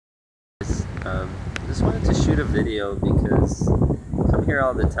Just wanted to shoot a video because I come here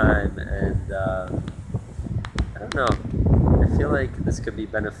all the time and I don't know, I feel like this could be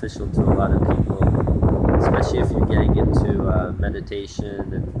beneficial to a lot of people, especially if you're getting into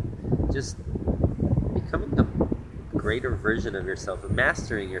meditation and just becoming a greater version of yourself,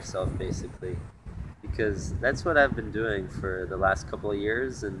 mastering yourself basically, because that's what I've been doing for the last couple of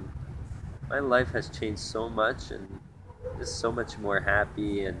years, and my life has changed so much and just so much more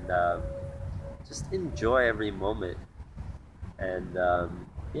happy and just enjoy every moment. And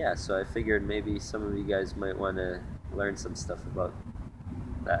yeah, so I figured maybe some of you guys might want to learn some stuff about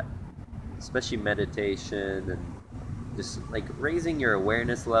that, especially meditation and just like raising your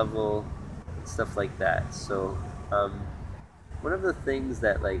awareness level and stuff like that. So um, one of the things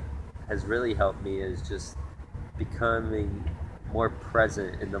that like has really helped me is just becoming more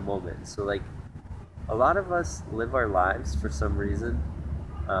present in the moment. So like a lot of us live our lives for some reason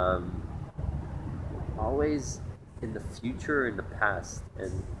um, always in the future or in the past,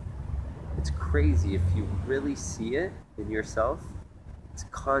 and it's crazy if you really see it in yourself. It's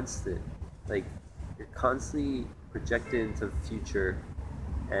constant, like you're constantly projected into the future,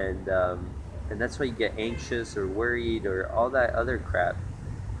 and that's why you get anxious or worried or all that other crap.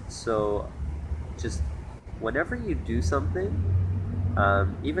 So just whenever you do something,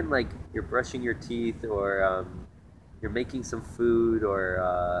 even like you're brushing your teeth or you're making some food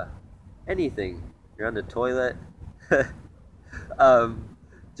or anything, you're on the toilet, um,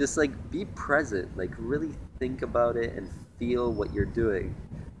 just like be present, like really think about it and feel what you're doing.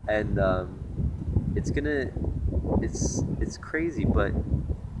 And it's gonna, it's crazy, but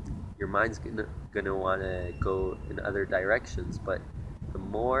your mind's gonna want to go in other directions. But the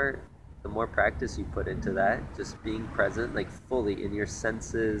more the more practice you put into that, just being present, like fully in your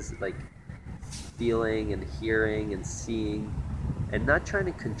senses, like feeling and hearing and seeing, and not trying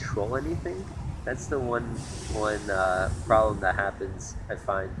to control anything. That's the one problem that happens. I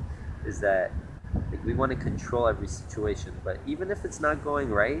find is that like we want to control every situation, but even if it's not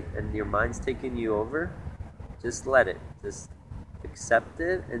going right and your mind's taking you over, just let it. Just accept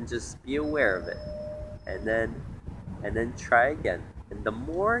it and just be aware of it, and then try again. And the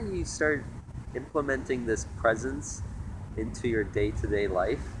more you start implementing this presence into your day-to-day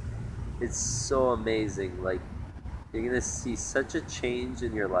life, it's so amazing. Like you're gonna see such a change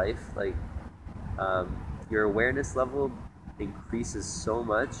in your life. Like um, your awareness level increases so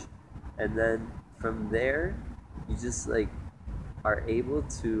much, and then from there, you just like are able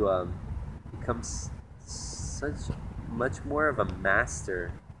to become such much more of a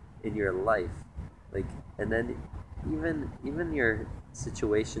master in your life. Like, and then even your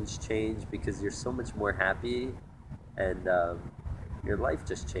situations change because you're so much more happy, and your life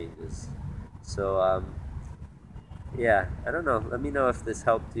just changes. So yeah, I don't know. Let me know if this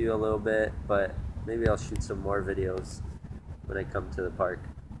helped you a little bit, but maybe I'll shoot some more videos when I come to the park.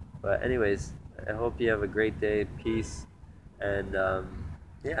 But anyways, I hope you have a great day. Peace, and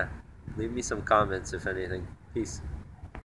yeah, leave me some comments if anything. Peace.